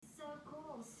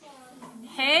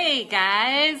right,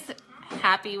 guys.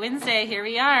 Happy Wednesday. Here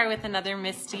we are with another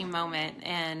Misty moment.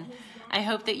 And I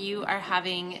hope that you are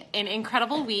having an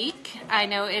incredible week. I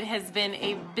know it has been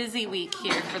a busy week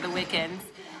here for the Wiccans.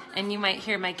 And you might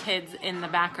hear my kids in the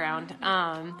background.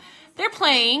 They're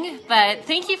playing, but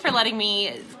thank you for letting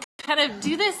me kind of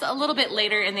do this a little bit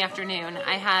later in the afternoon.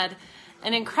 I had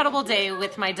an incredible day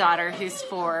with my daughter who's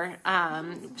 4.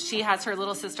 She has her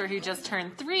little sister who just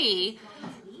turned 3.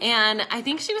 And I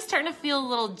think she was starting to feel a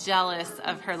little jealous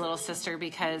of her little sister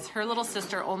because her little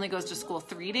sister only goes to school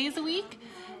 3 days a week.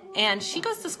 And she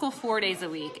goes to school 4 days a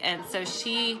week. And so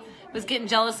she was getting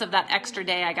jealous of that extra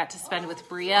day I got to spend with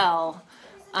Brielle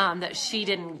that she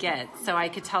didn't get. So I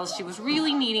could tell she was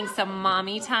really needing some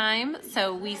mommy time.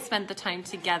 So we spent the time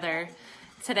together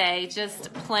today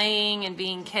just playing and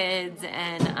being kids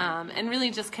and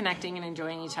really just connecting and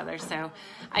enjoying each other. So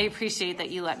I appreciate that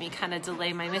you let me kind of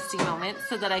delay my Misty moment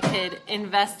so that I could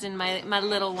invest in my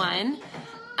little one.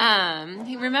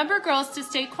 Remember, girls, to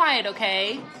stay quiet,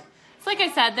 okay? So like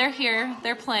I said, they're here,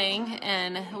 they're playing,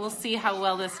 and we'll see how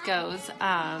well this goes.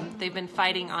 They've been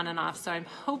fighting on and off, so I'm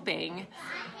hoping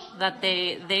that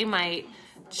they might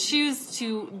choose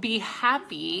to be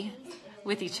happy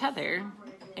with each other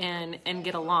and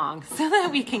get along so that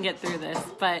we can get through this.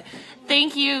 But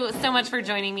thank you so much for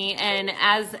joining me. And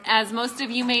as most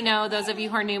of you may know, those of you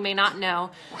who are new may not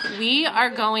know, we are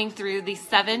going through the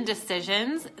 7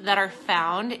 decisions that are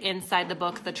found inside the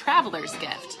book, The Traveler's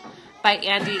Gift by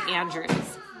Andy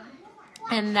Andrews.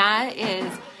 And that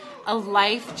is a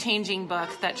life-changing book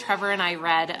that Trevor and I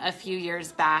read a few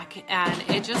years back. And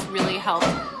it just really helped.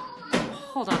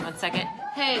 Hold on one second.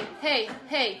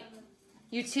 Hey,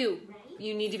 you two.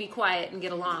 You need to be quiet and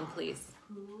get along, please.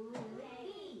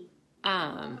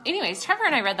 Anyways, Trevor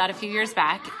and I read that a few years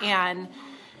back, and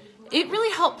it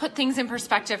really helped put things in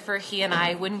perspective for he and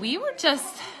I when we were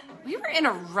in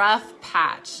a rough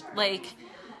patch. Like,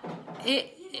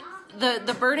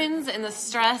 the burdens and the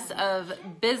stress of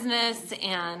business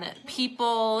and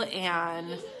people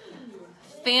and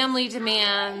family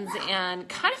demands and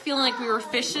kind of feeling like we were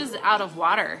fishes out of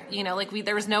water, like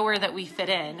there was nowhere that we fit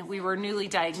in. We were newly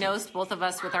diagnosed, both of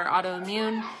us, with our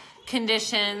autoimmune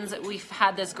conditions. We've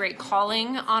had this great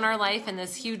calling on our life and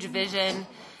this huge vision.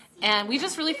 And we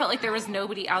just really felt like there was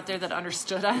nobody out there that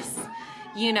understood us,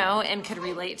 and could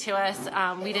relate to us.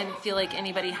 We didn't feel like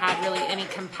anybody had really any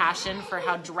compassion for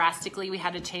how drastically we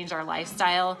had to change our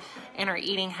lifestyle and our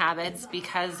eating habits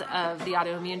because of the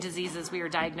autoimmune diseases we were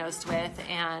diagnosed with.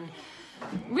 And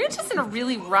we were just in a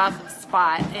really rough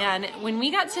spot. And when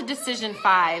we got to decision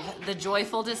 5, the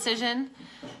joyful decision,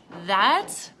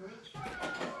 that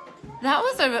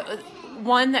was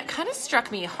one that kind of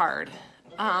struck me hard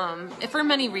for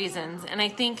many reasons. And I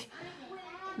think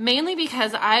mainly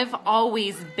because I've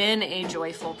always been a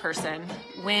joyful person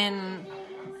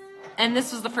and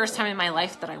this was the first time in my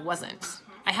life that I wasn't.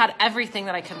 I had everything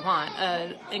that I could want,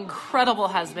 an incredible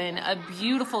husband, a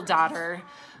beautiful daughter,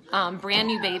 brand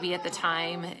new baby at the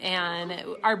time, and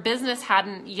our business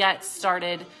hadn't yet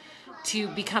started to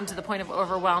become to the point of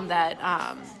overwhelm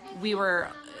that we were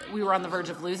on the verge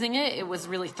of losing it. It was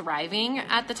really thriving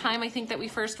at the time, I think, that we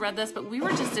first read this, but we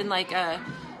were just in like a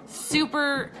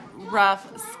super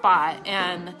rough spot.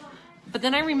 But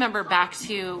then I remember back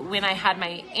to when I had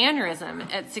my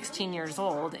aneurysm at 16 years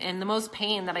old and the most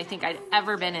pain that I think I'd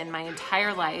ever been in my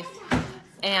entire life.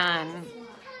 And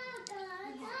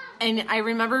I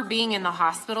remember being in the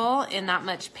hospital in that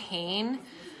much pain,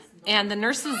 and the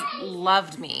nurses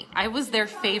loved me. I was their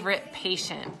favorite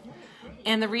patient.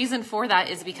 And the reason for that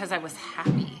is because I was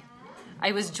happy.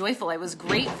 I was joyful. I was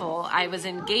grateful. I was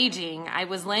engaging. I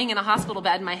was laying in a hospital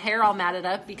bed, my hair all matted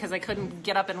up because I couldn't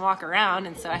get up and walk around.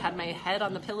 And so I had my head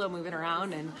on the pillow moving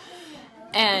around. And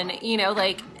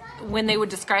like when they would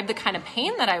describe the kind of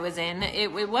pain that I was in,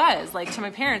 it was like, to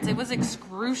my parents, it was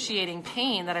excruciating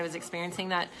pain that I was experiencing,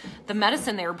 that the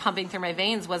medicine they were pumping through my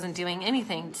veins wasn't doing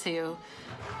anything to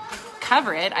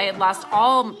cover it. I had lost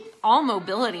all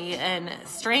mobility and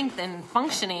strength and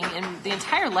functioning in the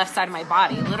entire left side of my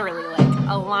body, literally like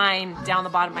a line down the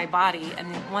bottom of my body, and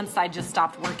one side just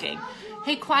stopped working.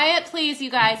 Hey, quiet, please, you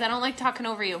guys. I don't like talking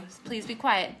over you. Please be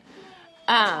quiet.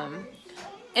 And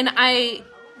I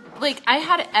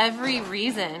had every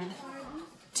reason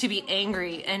to be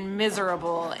angry and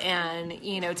miserable and,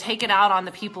 take it out on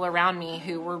the people around me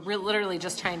who were literally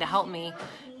just trying to help me.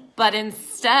 But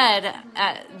instead,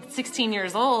 at 16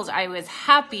 years old, I was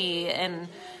happy and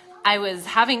I was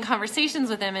having conversations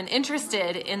with them and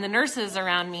interested in the nurses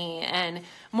around me and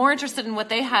more interested in what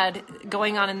they had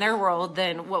going on in their world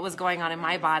than what was going on in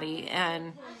my body.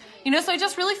 And, so I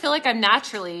just really feel like I'm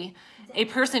naturally a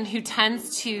person who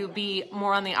tends to be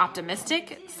more on the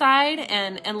optimistic side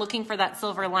and looking for that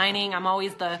silver lining. I'm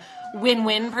always the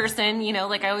win-win person,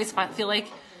 like I always feel like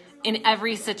in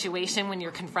every situation when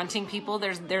you're confronting people,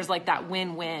 there's like that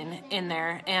win-win in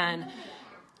there.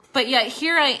 But yet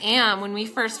here I am when we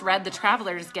first read The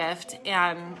Traveler's Gift,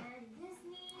 and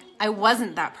I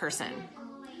wasn't that person.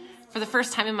 For the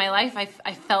first time in my life,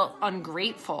 I felt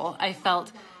ungrateful. I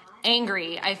felt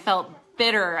angry. I felt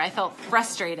bitter. I felt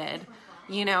frustrated.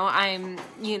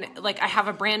 I have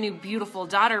a brand new, beautiful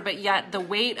daughter, but yet the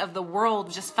weight of the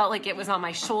world just felt like it was on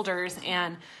my shoulders.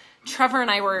 And Trevor and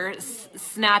I were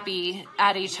snappy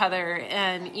at each other.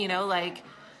 And,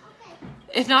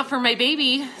 if not for my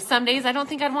baby, some days I don't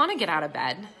think I'd want to get out of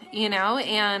bed,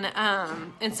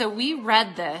 and so we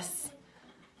read this,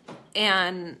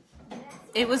 and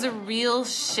it was a real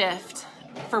shift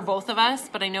for both of us,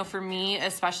 but I know for me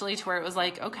especially, to where it was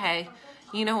like, okay,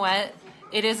 you know what?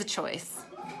 It is a choice.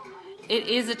 It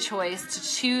is a choice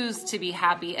to choose to be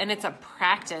happy, and it's a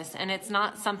practice, and it's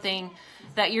not something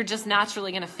that you're just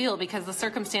naturally going to feel, because the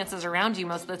circumstances around you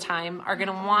most of the time are going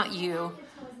to want you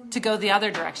to go the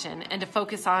other direction and to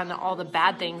focus on all the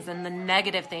bad things and the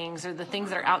negative things, or the things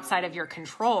that are outside of your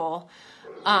control,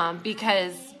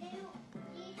 because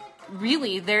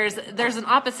really there's an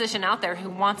opposition out there who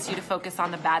wants you to focus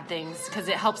on the bad things, because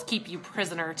it helps keep you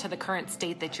prisoner to the current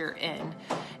state that you're in.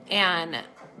 And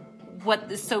what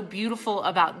is so beautiful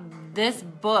about this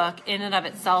book in and of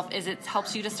itself is it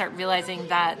helps you to start realizing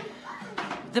that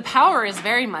the power is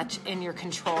very much in your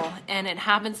control, and it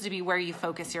happens to be where you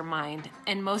focus your mind,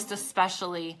 and most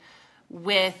especially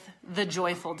with the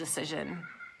joyful decision.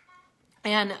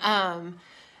 And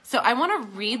so I want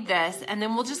to read this, and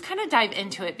then we'll just kind of dive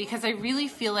into it, because I really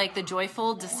feel like the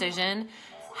joyful decision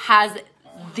has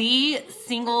the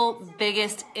single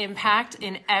biggest impact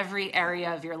in every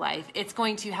area of your life. It's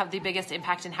going to have the biggest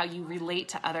impact in how you relate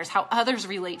to others, how others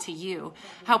relate to you,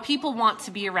 how people want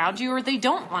to be around you or they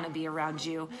don't want to be around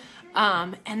you.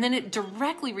 And then it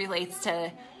directly relates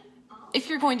to if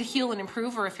you're going to heal and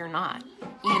improve or if you're not,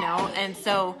 And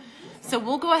so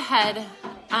we'll go ahead.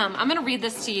 I'm going to read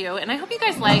this to you, and I hope you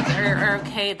guys are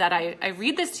okay that I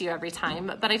read this to you every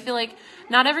time, but I feel like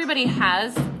not everybody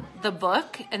has the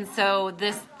book, and so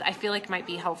this I feel like might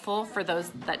be helpful for those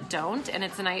that don't, and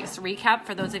it's a nice recap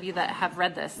for those of you that have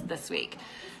read this week.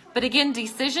 But again,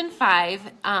 decision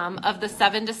 5 of the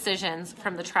 7 decisions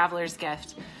from The Traveler's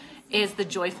Gift is the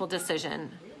joyful decision.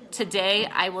 Today,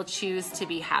 I will choose to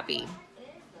be happy.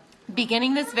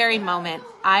 Beginning this very moment,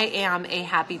 I am a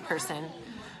happy person,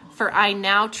 for I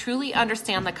now truly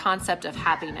understand the concept of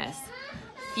happiness.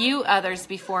 Few others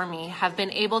before me have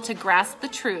been able to grasp the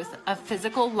truth of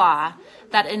physical law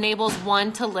that enables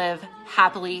one to live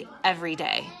happily every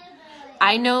day.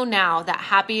 I know now that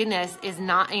happiness is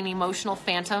not an emotional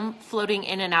phantom floating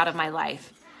in and out of my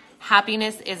life.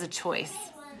 Happiness is a choice.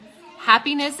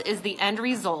 Happiness is the end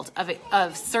result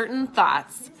of certain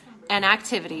thoughts and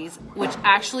activities which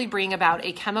actually bring about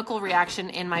a chemical reaction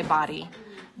in my body.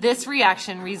 This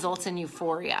reaction results in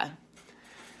euphoria,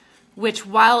 which,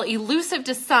 while elusive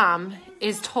to some,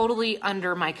 is totally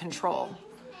under my control.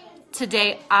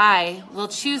 Today, I will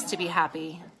choose to be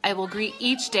happy. I will greet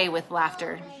each day with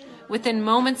laughter. Within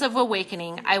moments of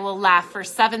awakening, I will laugh for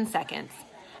 7 seconds.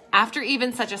 After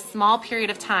even such a small period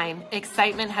of time,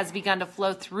 excitement has begun to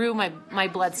flow through my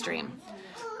bloodstream.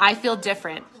 I feel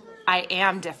different. I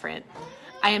am different.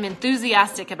 I am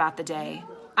enthusiastic about the day.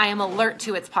 I am alert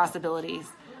to its possibilities.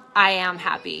 I am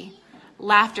happy.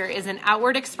 Laughter is an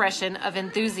outward expression of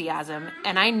enthusiasm,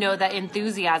 and I know that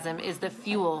enthusiasm is the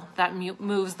fuel that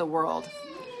moves the world.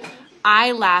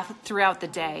 I laugh throughout the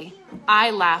day.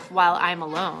 I laugh while I'm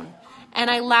alone, and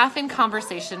I laugh in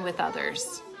conversation with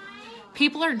others.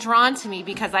 People are drawn to me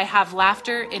because I have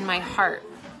laughter in my heart.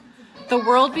 The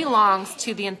world belongs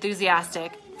to the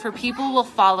enthusiastic, for people will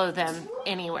follow them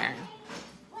anywhere.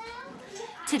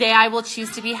 Today I will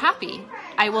choose to be happy.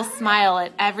 I will smile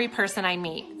at every person I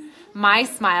meet. My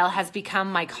smile has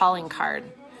become my calling card.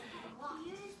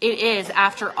 It is,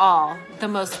 after all, the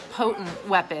most potent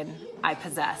weapon I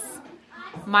possess.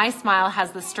 My smile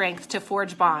has the strength to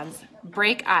forge bonds,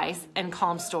 break ice, and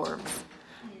calm storms.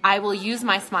 I will use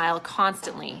my smile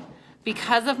constantly.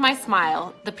 Because of my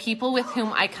smile, the people with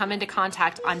whom I come into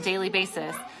contact on a daily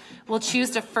basis will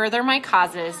choose to further my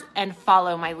causes and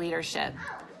follow my leadership.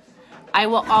 I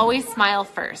will always smile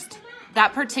first.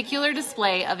 That particular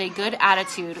display of a good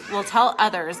attitude will tell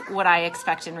others what I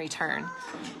expect in return.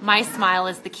 My smile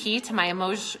is the key to my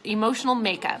emotional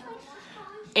makeup.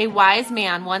 A wise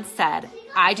man once said,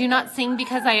 "I do not sing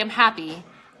because I am happy.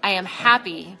 I am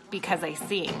happy because I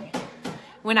sing."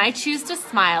 When I choose to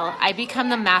smile, I become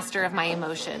the master of my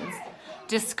emotions.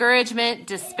 Discouragement,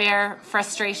 despair,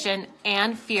 frustration,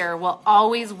 and fear will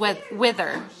always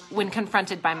wither when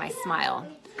confronted by my smile.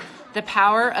 The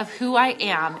power of who I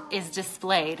am is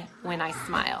displayed when I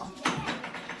smile.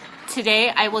 Today,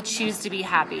 I will choose to be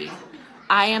happy.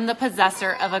 I am the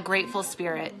possessor of a grateful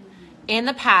spirit. In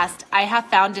the past, I have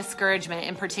found discouragement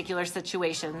in particular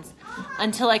situations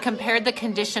until I compared the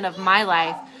condition of my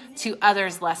life to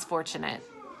others less fortunate.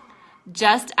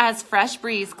 Just as fresh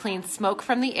breeze cleans smoke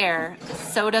from the air,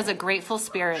 so does a grateful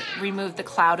spirit remove the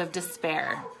cloud of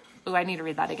despair. Ooh, I need to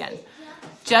read that again.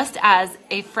 Just as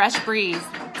a fresh breeze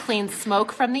cleans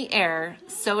smoke from the air,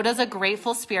 so does a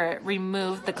grateful spirit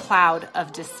remove the cloud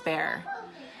of despair.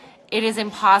 It is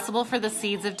impossible for the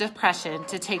seeds of depression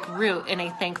to take root in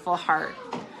a thankful heart.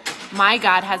 My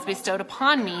God has bestowed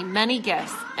upon me many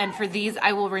gifts, and for these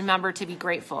I will remember to be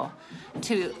grateful.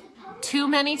 Too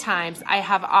many times I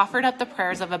have offered up the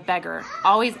prayers of a beggar,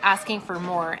 always asking for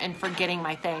more and forgetting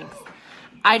my thanks.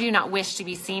 I do not wish to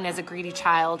be seen as a greedy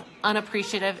child,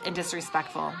 unappreciative and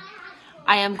disrespectful.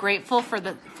 I am grateful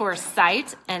for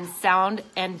sight and sound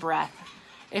and breath.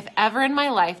 If ever in my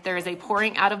life there is a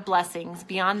pouring out of blessings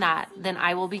beyond that, then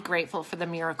I will be grateful for the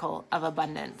miracle of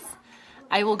abundance.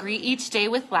 I will greet each day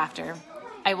with laughter.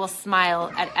 I will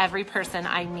smile at every person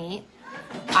I meet.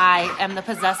 I am the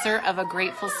possessor of a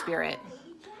grateful spirit.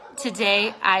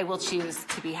 Today, I will choose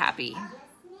to be happy.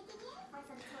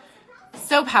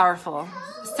 So powerful.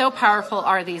 So powerful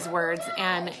are these words.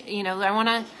 And,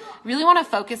 I really want to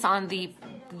focus on the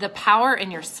power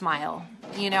in your smile.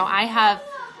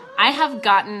 I have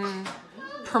gotten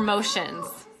promotions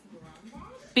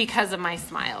because of my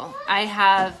smile. I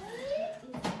have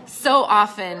so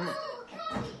often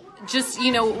just,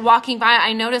 walking by,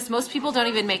 I notice most people don't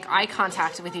even make eye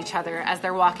contact with each other as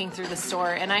they're walking through the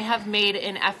store. And I have made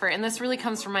an effort, and this really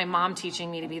comes from my mom teaching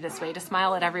me to be this way, to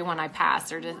smile at everyone I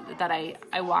pass or that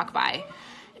I walk by.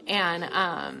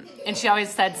 And she always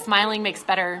said, smiling makes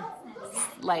better,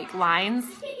 lines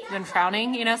than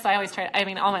frowning, so I always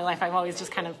all my life I've always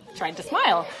just kind of tried to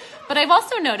smile. But I've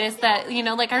also noticed that,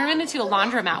 I ran into a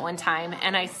laundromat one time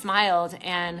and I smiled,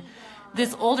 and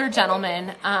this older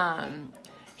gentleman,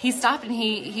 he stopped and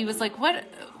he was like, what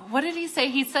did he say?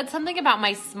 He said something about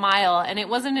my smile, and it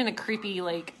wasn't in a creepy,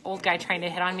 old guy trying to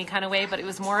hit on me kind of way, but it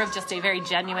was more of just a very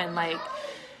genuine,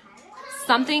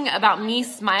 something about me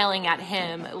smiling at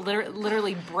him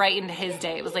literally brightened his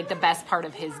day. It was the best part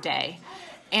of his day.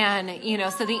 And,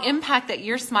 so the impact that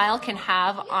your smile can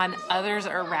have on others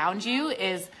around you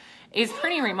is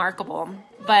pretty remarkable.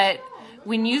 But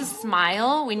when you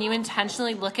smile, when you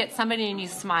intentionally look at somebody and you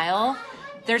smile,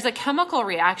 there's a chemical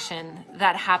reaction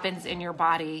that happens in your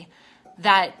body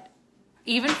that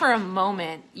even for a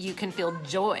moment you can feel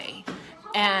joy.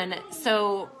 And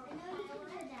so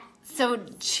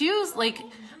choose,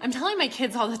 I'm telling my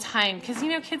kids all the time, because,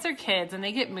 kids are kids and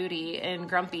they get moody and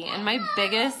grumpy. And my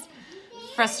biggest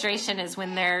frustration is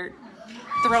when they're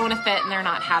throwing a fit and they're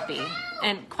not happy.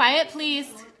 And quiet,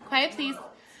 please.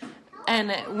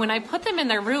 And when I put them in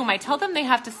their room, I tell them they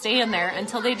have to stay in there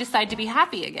until they decide to be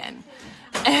happy again.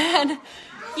 And,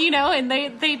 and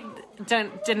they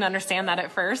didn't understand that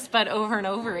at first, but over and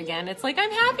over again, it's I'm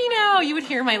happy now. You would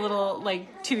hear my little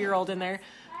 2-year-old in there,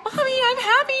 Mommy, I'm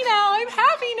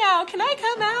happy now. Can I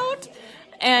come out?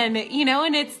 And,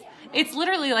 and it's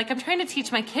literally I'm trying to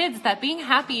teach my kids that being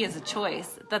happy is a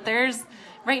choice, that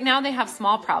right now they have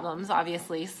small problems,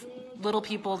 obviously, little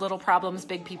people, little problems,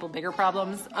 big people, bigger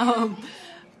problems.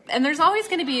 And there's always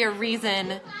going to be a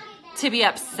reason to be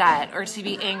upset or to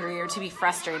be angry or to be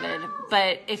frustrated.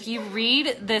 But if you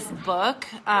read this book,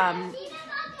 and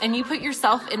you put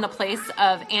yourself in the place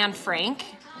of Anne Frank,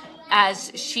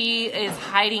 as she is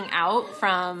hiding out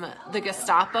from the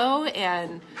Gestapo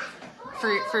and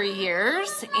for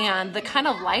years, and the kind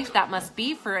of life that must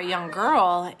be for a young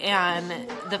girl, and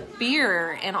the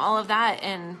fear and all of that,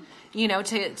 and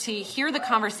to hear the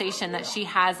conversation that she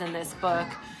has in this book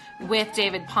with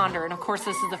David Ponder, and of course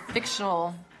this is a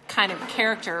fictional kind of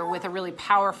character with a really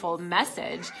powerful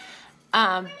message,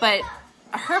 but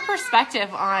her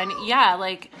perspective on,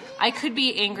 I could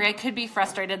be angry, I could be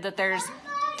frustrated that there's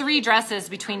 3 dresses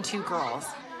between 2 girls.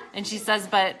 And she says,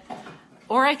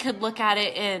 or I could look at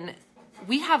it and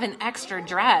we have an extra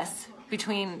dress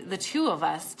between the 2 of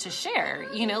us to share.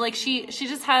 She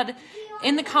just had,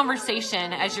 in the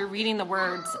conversation, as you're reading the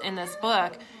words in this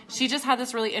book, she just had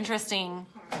this really interesting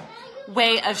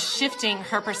way of shifting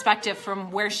her perspective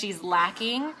from where she's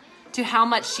lacking to how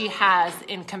much she has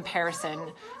in comparison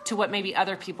to what maybe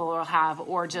other people will have,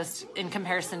 or just in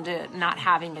comparison to not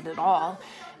having it at all.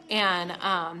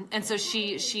 And so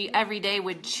she every day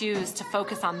would choose to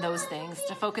focus on those things,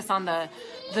 to focus on the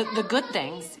good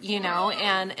things,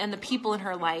 and the people in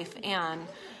her life and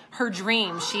her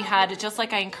dreams. She had, just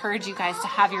like I encourage you guys to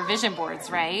have your vision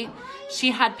boards, right? She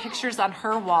had pictures on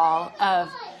her wall of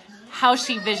how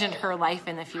she visioned her life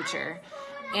in the future.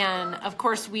 And of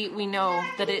course we know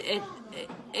that it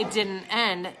didn't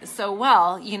end so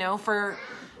well, for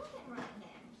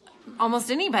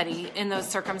almost anybody in those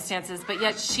circumstances, but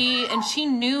yet she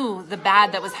knew the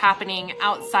bad that was happening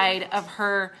outside of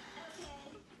her,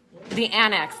 the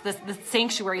annex, the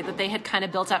sanctuary that they had kind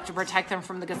of built up to protect them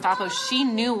from the Gestapo. She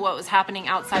knew what was happening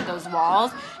outside those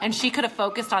walls, and she could have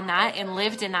focused on that and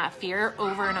lived in that fear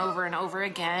over and over and over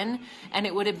again. And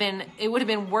it would have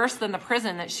been worse than the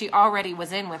prison that she already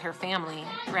was in with her family,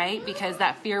 right? Because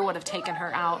that fear would have taken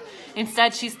her out.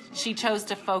 Instead, she chose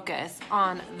to focus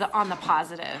on the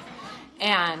positive,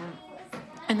 and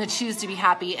to choose to be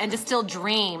happy and to still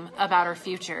dream about her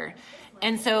future.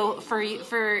 And so for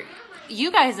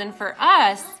you guys and for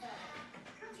us,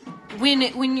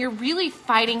 when you're really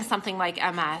fighting something like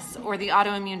MS or the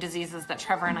autoimmune diseases that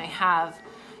Trevor and I have,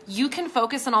 you can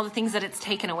focus on all the things that it's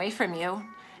taken away from you,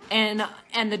 and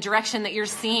the direction that you're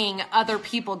seeing other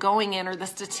people going in, or the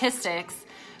statistics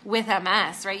with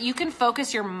MS, right? You can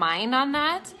focus your mind on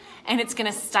that, and it's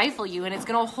going to stifle you, and it's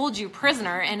going to hold you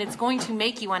prisoner, and it's going to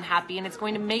make you unhappy, and it's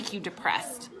going to make you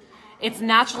depressed. It's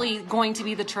naturally going to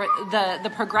be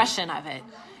the progression of it.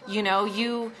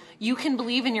 You can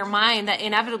believe in your mind that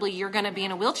inevitably you're going to be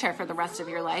in a wheelchair for the rest of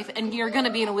your life, and you're going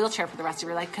to be in a wheelchair for the rest of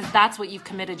your life because that's what you've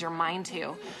committed your mind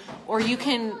to. Or you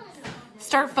can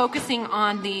start focusing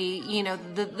on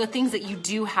the things that you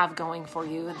do have going for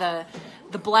you,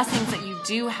 the blessings that you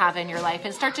do have in your life,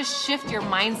 and start to shift your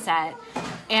mindset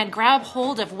and grab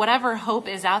hold of whatever hope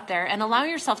is out there and allow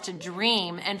yourself to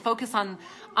dream and focus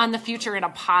on the future in a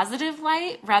positive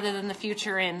light rather than the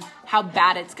future in how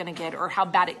bad it's going to get or how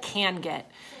bad it can get.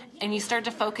 And you start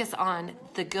to focus on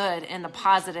the good and the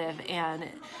positive and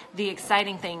the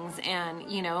exciting things and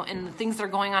the things that are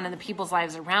going on in the people's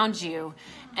lives around you,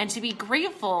 and to be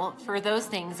grateful for those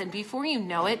things. And before you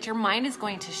know it, your mind is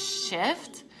going to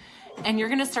shift, and you're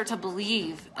going to start to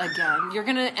believe again.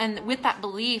 And with that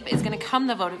belief is going to come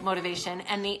the motivation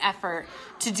and the effort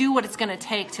to do what it's going to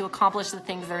take to accomplish the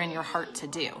things that are in your heart to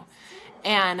do.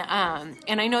 And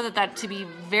I know that to be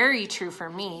very true for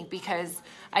me, because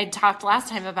I talked last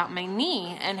time about my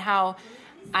knee and how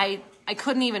I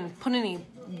couldn't even put any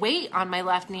weight on my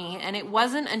left knee. And it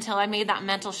wasn't until I made that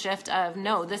mental shift of,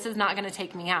 no, this is not going to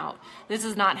take me out. This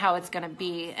is not how it's going to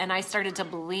be. And I started to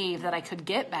believe that I could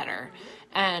get better.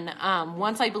 And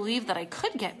once I believed that I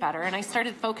could get better and I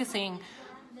started focusing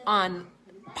on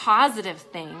positive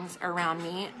things around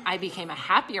me, I became a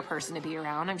happier person to be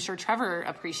around. I'm sure Trevor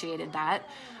appreciated that.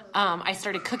 I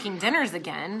started cooking dinners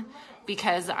again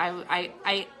because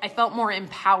I felt more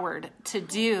empowered to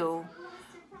do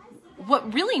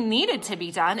what really needed to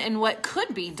be done and what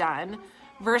could be done,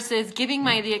 versus giving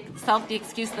myself the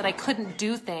excuse that I couldn't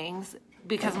do things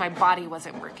because my body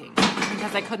wasn't working,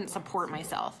 because I couldn't support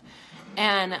myself.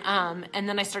 And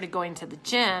then I started going to the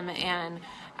gym, and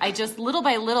I just, little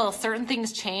by little, certain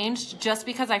things changed just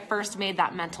because I first made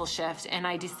that mental shift. And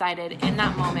I decided in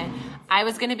that moment I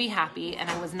was going to be happy, and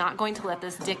I was not going to let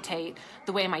this dictate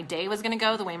the way my day was going to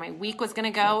go, the way my week was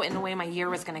going to go, and the way my year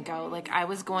was going to go. Like, I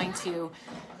was going to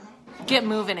get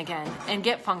moving again and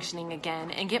get functioning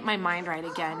again and get my mind right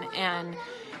again.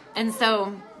 And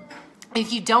so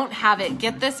if you don't have it,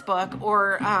 get this book,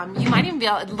 or you might even be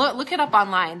able to look it up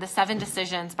online, The 7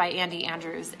 Decisions by Andy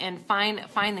Andrews, and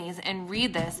find these and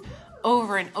read this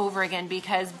over and over again,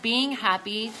 because being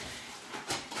happy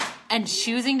and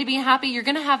choosing to be happy, you're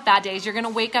going to have bad days. You're going to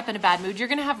wake up in a bad mood. You're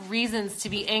going to have reasons to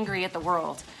be angry at the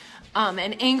world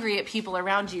and angry at people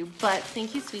around you. But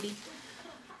thank you, sweetie.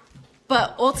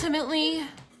 But ultimately,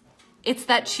 it's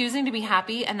that choosing to be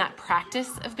happy and that practice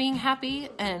of being happy.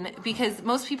 And because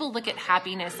most people look at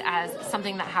happiness as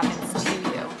something that happens to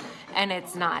you, and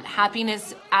it's not.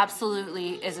 Happiness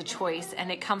absolutely is a choice,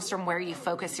 and it comes from where you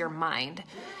focus your mind.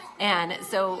 And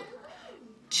so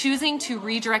choosing to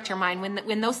redirect your mind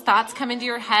when those thoughts come into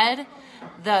your head,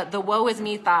 the woe is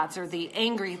me thoughts, or the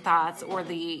angry thoughts, or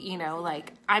the,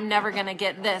 like, I'm never going to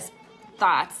get this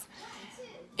thoughts.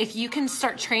 If you can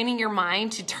start training your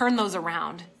mind to turn those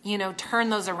around, yeah,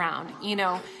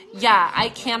 I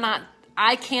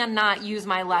cannot use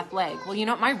my left leg.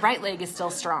 Well, my right leg is still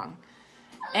strong,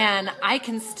 and I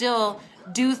can still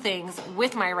do things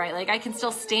with my right leg. I can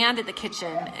still stand at the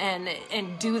kitchen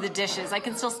and do the dishes. I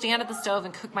can still stand at the stove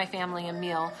and cook my family a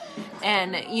meal.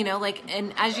 And,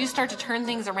 and as you start to turn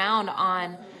things around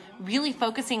on really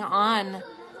focusing on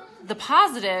the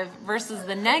positive versus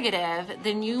the negative,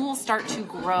 then you will start to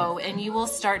grow and you will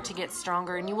start to get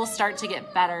stronger and you will start to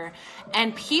get better,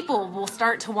 and people will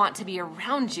start to want to be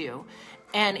around you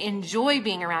and enjoy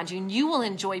being around you, and you will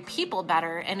enjoy people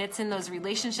better. And it's in those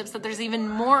relationships that there's even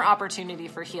more opportunity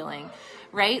for healing,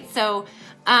 right? So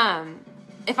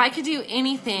if I could do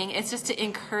anything, it's just to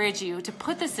encourage you to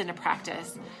put this into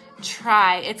practice.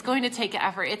 Try. It's going to take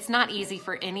effort. It's not easy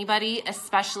for anybody,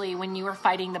 especially when you are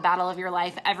fighting the battle of your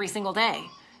life every single day,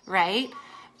 right?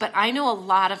 But I know a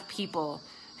lot of people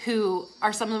who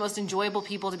are some of the most enjoyable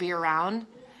people to be around,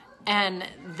 and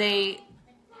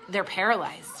they're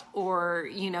paralyzed, or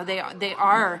they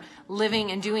are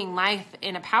living and doing life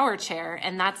in a power chair,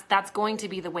 and that's going to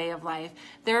be the way of life.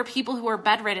 There are people who are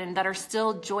bedridden that are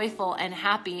still joyful and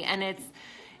happy, and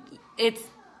it's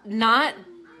not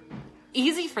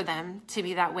easy for them to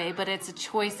be that way, but it's a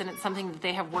choice, and it's something that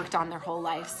they have worked on their whole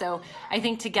life. So I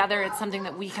think together it's something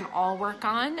that we can all work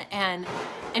on and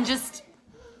just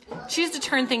choose to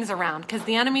turn things around, because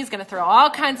the enemy is going to throw all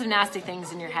kinds of nasty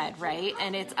things in your head, right?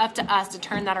 And it's up to us to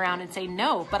turn that around and say,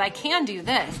 no, but I can do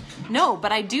this. No,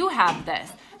 but I do have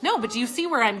this. No, but you see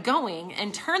where I'm going,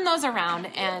 and turn those around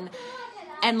and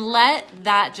let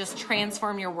that just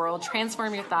transform your world,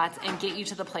 transform your thoughts, and get you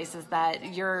to the places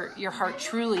that your heart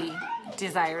truly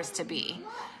desires to be.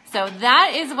 So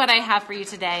that is what I have for you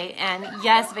today. And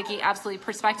yes, Vicki, absolutely,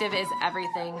 perspective is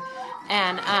everything.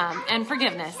 And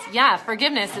forgiveness. Yeah,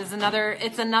 forgiveness is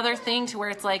another thing to where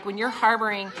it's like when you're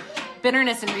harboring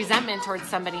bitterness and resentment towards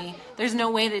somebody, there's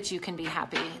no way that you can be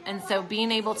happy. And so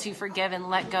being able to forgive and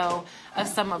let go of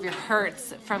some of your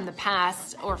hurts from the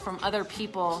past or from other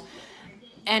people,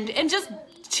 and just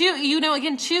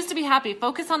choose to be happy.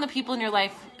 Focus on the people in your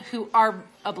life who are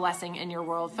a blessing in your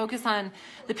world. Focus on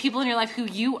the people in your life who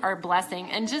you are blessing,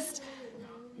 and just,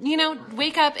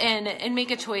 wake up and make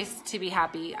a choice to be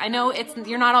happy. I know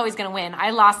you're not always going to win.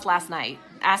 I lost last night.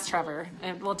 Ask Trevor.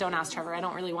 Well, don't ask Trevor. I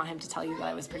don't really want him to tell you that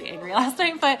I was pretty angry last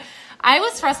night, but I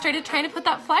was frustrated trying to put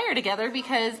that flyer together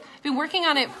because I've been working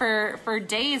on it for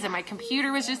days, and my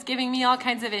computer was just giving me all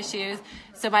kinds of issues.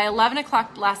 So by 11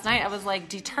 o'clock last night, I was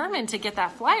determined to get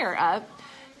that flyer up,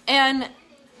 and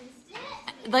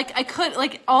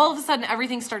all of a sudden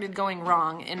everything started going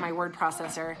wrong in my word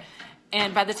processor.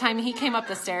 And by the time he came up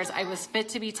the stairs, I was fit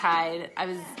to be tied. I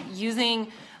was using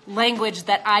language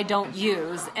that I don't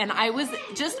use, and I was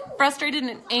just frustrated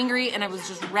and angry, and I was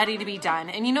just ready to be done.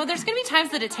 And there's going to be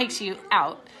times that it takes you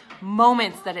out,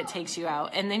 moments that it takes you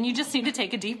out, and then you just need to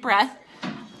take a deep breath,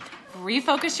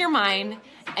 refocus your mind,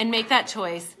 and make that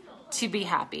choice to be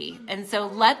happy. And so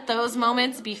let those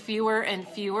moments be fewer and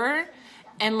fewer,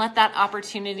 and let that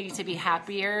opportunity to be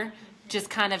happier just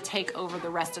kind of take over the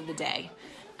rest of the day.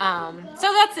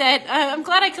 So that's it. I'm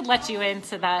glad I could let you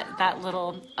into that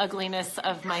little ugliness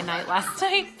of my night last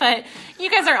night, but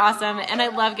you guys are awesome, and I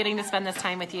love getting to spend this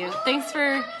time with you. Thanks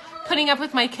for putting up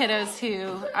with my kiddos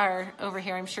who are over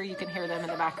here. I'm sure you can hear them in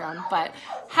the background, but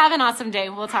have an awesome day.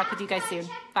 We'll talk with you guys soon.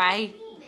 Bye.